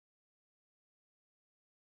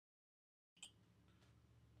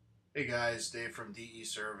Hey guys, Dave from DE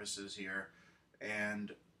Services here, and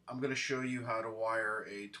I'm going to show you how to wire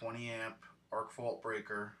a 20 amp arc fault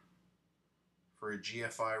breaker for a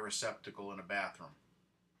GFI receptacle in a bathroom.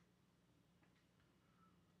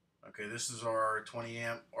 Okay, this is our 20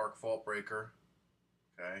 amp arc fault breaker.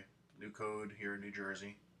 Okay, new code here in New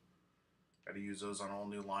Jersey. Got to use those on all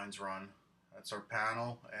new lines run. That's our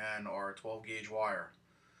panel and our 12 gauge wire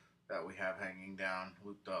that we have hanging down,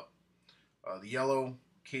 looped up. The yellow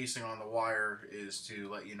casing on the wire is to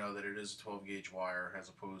let you know that it is a 12 gauge wire as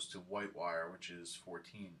opposed to white wire, which is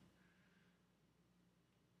 14.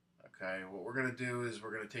 Okay, what we're going to do is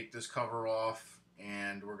we're going to take this cover off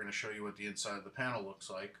and we're going to show you what the inside of the panel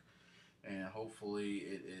looks like, and hopefully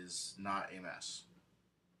it is not a mess.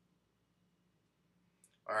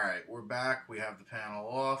 Alright, we're back. We have the panel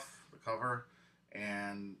off, the cover,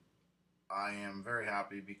 and I am very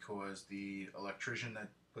happy because the electrician that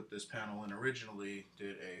put this panel in originally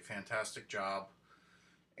did a fantastic job,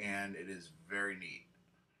 and it is very neat.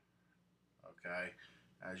 Okay,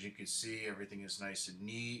 as you can see, everything is nice and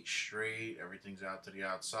neat, straight, everything's out to the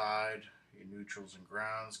outside. Your neutrals and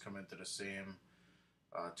grounds come into the same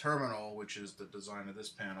terminal, which is the design of this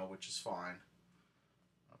panel, which is fine.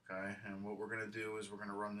 Okay, and what we're going to do is we're going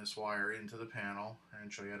to run this wire into the panel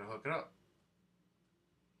and show you how to hook it up.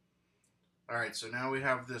 Alright, so now we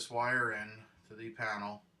have this wire in to the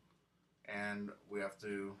panel, and we have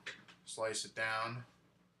to slice it down,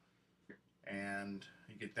 and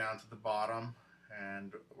you get down to the bottom,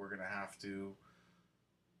 and we're going to have to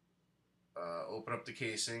open up the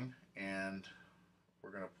casing, and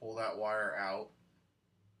we're going to pull that wire out.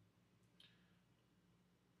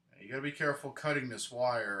 You got to be careful cutting this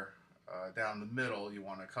wire down the middle. You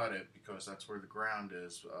want to cut it because that's where the ground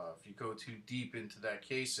is. If you go too deep into that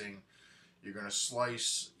casing, you're going to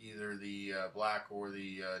slice either the black or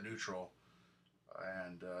the neutral,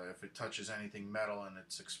 and if it touches anything metal and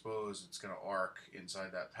it's exposed, it's going to arc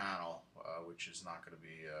inside that panel, which is not going to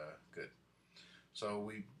be good. So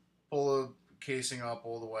we pull the casing up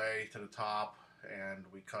all the way to the top and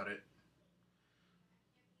we cut it.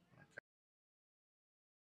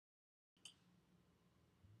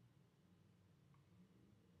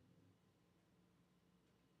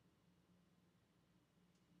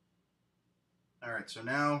 Alright, so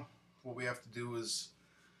now what we have to do is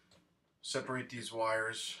separate these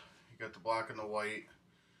wires. You got the black and the white,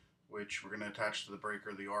 which we're going to attach to the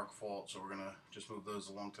breaker, the arc fault, so we're going to just move those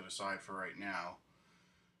along to the side for right now.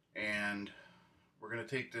 And we're going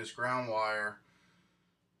to take this ground wire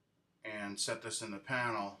and set this in the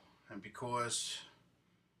panel, and because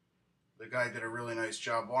the guy did a really nice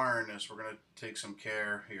job wiring this, we're going to take some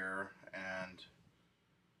care here and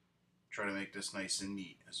try to make this nice and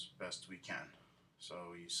neat as best we can. So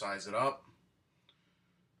you size it up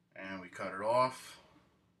and we cut it off.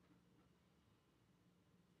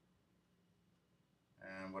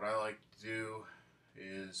 And what I like to do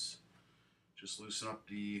is just loosen up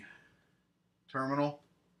the terminal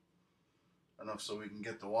enough so we can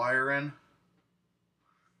get the wire in.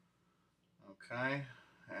 Okay,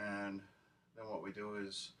 and then what we do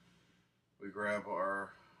is we grab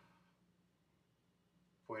our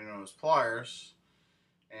pointy nose pliers,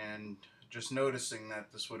 and just noticing that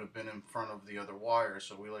this would have been in front of the other wire,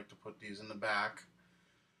 so we like to put these in the back.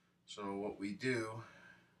 So what we do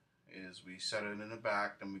is we set it in the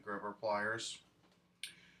back, then we grab our pliers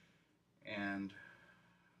and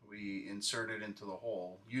we insert it into the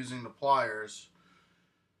hole. Using the pliers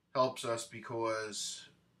helps us because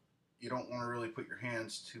you don't want to really put your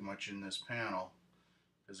hands too much in this panel,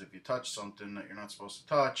 because if you touch something that you're not supposed to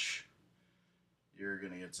touch, you're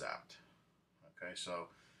going to get zapped. Okay, so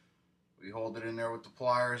we hold it in there with the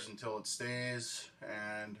pliers until it stays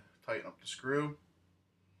and tighten up the screw,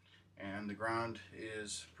 and the ground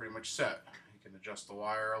is pretty much set. You can adjust the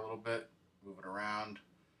wire a little bit, move it around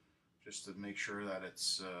just to make sure that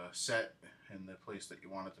it's set in the place that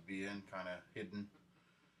you want it to be in, kind of hidden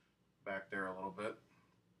back there a little bit.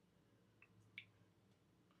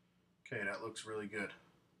 Okay, that looks really good.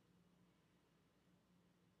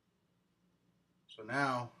 So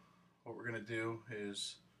now what we're going to do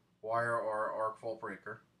is wire our arc fault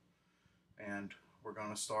breaker, and we're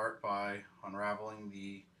going to start by unraveling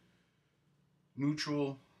the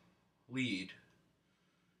neutral lead,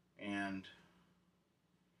 and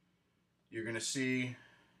you're going to see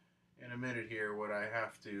in a minute here what I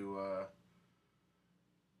have to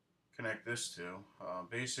connect this to.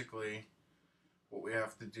 Basically what we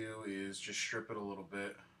have to do is just strip it a little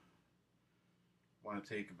bit. Want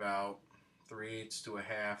to take about 3/8 to a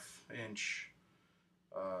 ½ inch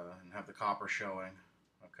and have the copper showing.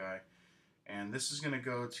 Okay, and this is going to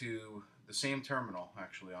go to the same terminal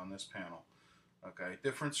actually on this panel. Okay,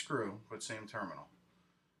 different screw, but same terminal.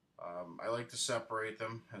 I like to separate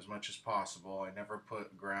them as much as possible. I never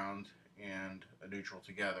put ground and a neutral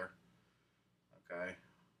together. Okay,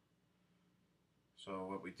 so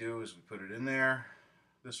what we do is we put it in there.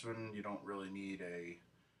 This one you don't really need a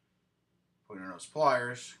put in those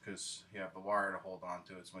pliers because you have the wire to hold on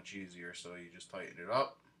to. It's much easier, so you just tighten it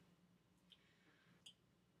up.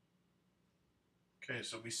 Okay,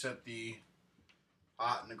 so we set the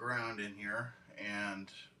hot and the ground in here, and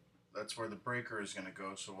that's where the breaker is going to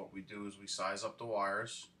go. So what we do is we size up the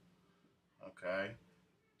wires, okay,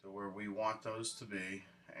 to where we want those to be,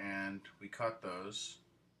 and we cut those,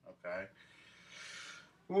 okay.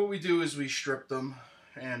 What we do is we strip them,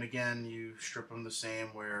 and again, you strip them the same,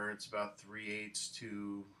 where it's about 3/8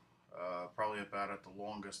 to probably about at the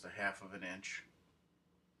longest a half of an inch,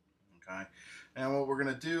 okay. And what we're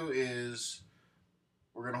going to do is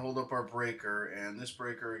we're going to hold up our breaker, and this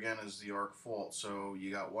breaker again is the arc fault. So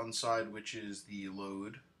you got one side which is the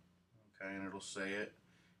load, okay, and it'll say it,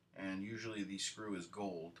 and usually the screw is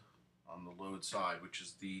gold on the load side, which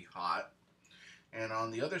is the hot, and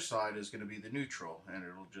on the other side is going to be the neutral, and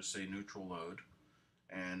it'll just say neutral load,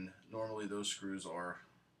 and normally those screws are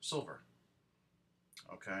silver,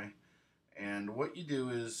 okay. And what you do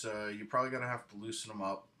is you're probably going to have to loosen them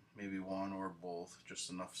up, maybe one or both, just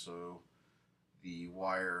enough so the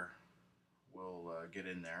wire will get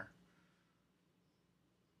in there.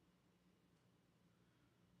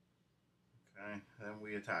 Okay, then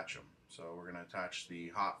we attach them. So we're going to attach the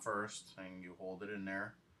hot first, and you hold it in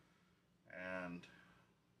there and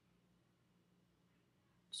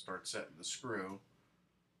start setting the screw.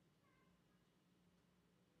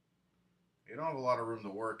 You don't have a lot of room to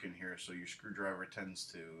work in here, so your screwdriver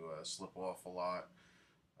tends to slip off a lot.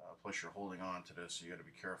 Plus you're holding on to this, so you got to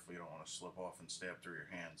be careful. You don't want to slip off and stab through your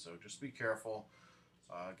hand. So just be careful.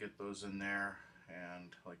 Get those in there, and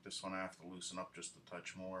like this one I have to loosen up just a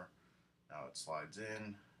touch more. Now it slides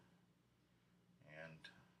in, and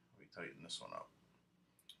we tighten this one up.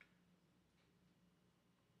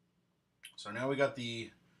 So now we got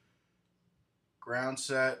the ground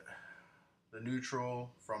set, the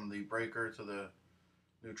neutral from the breaker to the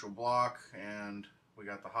neutral block, and we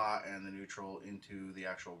got the hot and the neutral into the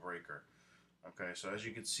actual breaker. Okay, so as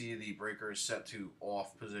you can see, the breaker is set to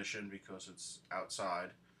off position because it's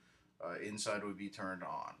outside. Inside would be turned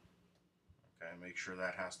on. Okay, make sure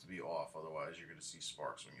that has to be off, otherwise you're going to see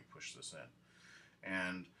sparks when you push this in.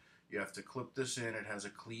 And you have to clip this in. It has a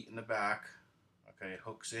cleat in the back. Okay, it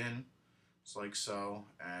hooks in, it's like so,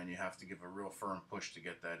 and you have to give a real firm push to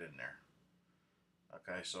get that in there.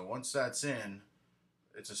 Okay, so once that's in,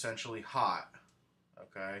 it's essentially hot.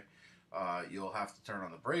 Okay, you'll have to turn on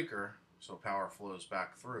the breaker so power flows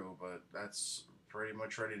back through, but that's pretty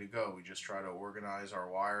much ready to go. We just try to organize our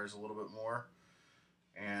wires a little bit more.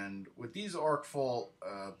 And with these arc fault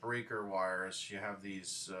breaker wires, you have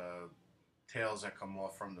these tails that come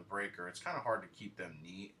off from the breaker. It's kind of hard to keep them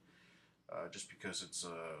neat, just because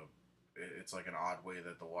it's like an odd way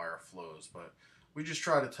that the wire flows. But we just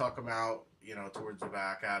try to tuck them out, you know, towards the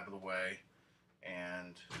back, out of the way,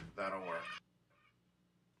 and that'll work.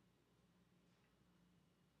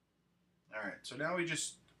 All right, so now we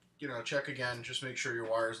just, you know, check again, just make sure your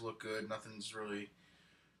wires look good. Nothing's really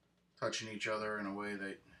touching each other in a way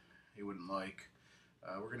that you wouldn't like.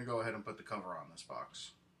 We're going to go ahead and put the cover on this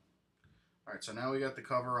box. All right, so now we got the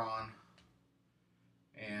cover on,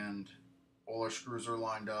 and all our screws are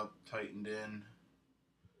lined up, tightened in.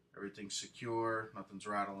 Everything's secure, nothing's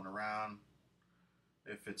rattling around.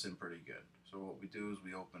 It fits in pretty good. So what we do is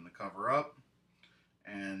we open the cover up,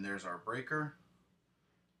 and there's our breaker.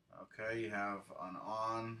 Okay, you have an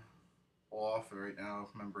on, off. Right now,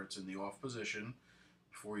 remember, it's in the off position.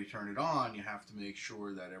 Before you turn it on, you have to make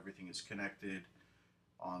sure that everything is connected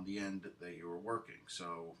on the end that you were working.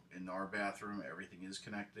 So in our bathroom, everything is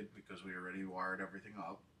connected because we already wired everything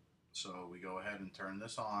up. So we go ahead and turn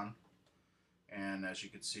this on, and as you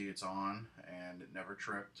can see, it's on and it never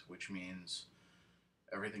tripped, which means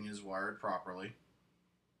everything is wired properly.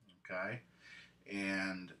 Okay,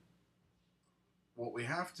 and what we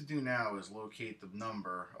have to do now is locate the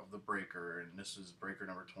number of the breaker, and this is breaker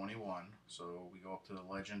number 21. So we go up to the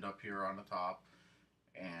legend up here on the top,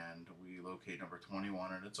 and we locate number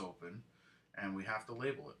 21, and it's open, and we have to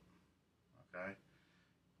label it. Okay,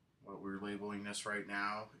 what we're labeling this right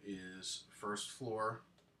now is first floor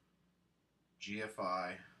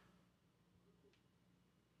GFI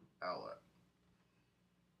outlet.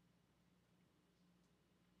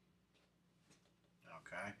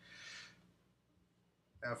 Okay.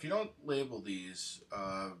 Now, if you don't label these,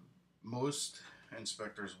 most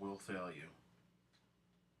inspectors will fail you.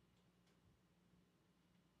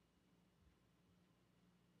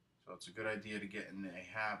 So it's a good idea to get in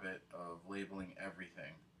a habit of labeling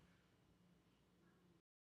everything.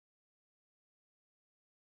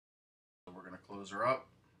 So we're going to close her up.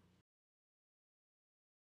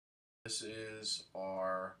 This is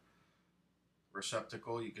our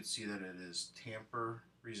receptacle. You can see that it is tamper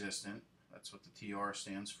resistant. That's what the TR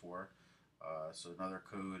stands for. So another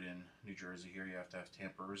code in New Jersey here, you have to have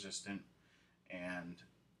tamper resistant, and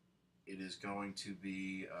it is going to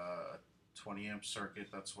be a 20 amp circuit.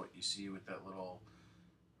 That's what you see with that little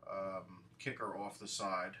kicker off the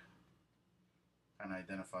side, and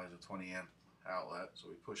identifies a 20 amp outlet. So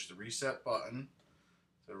we push the reset button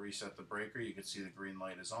to reset the breaker. You can see the green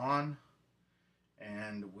light is on,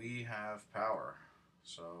 and we have power.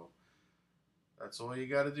 So that's all you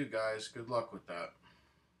got to do, guys. Good luck with that.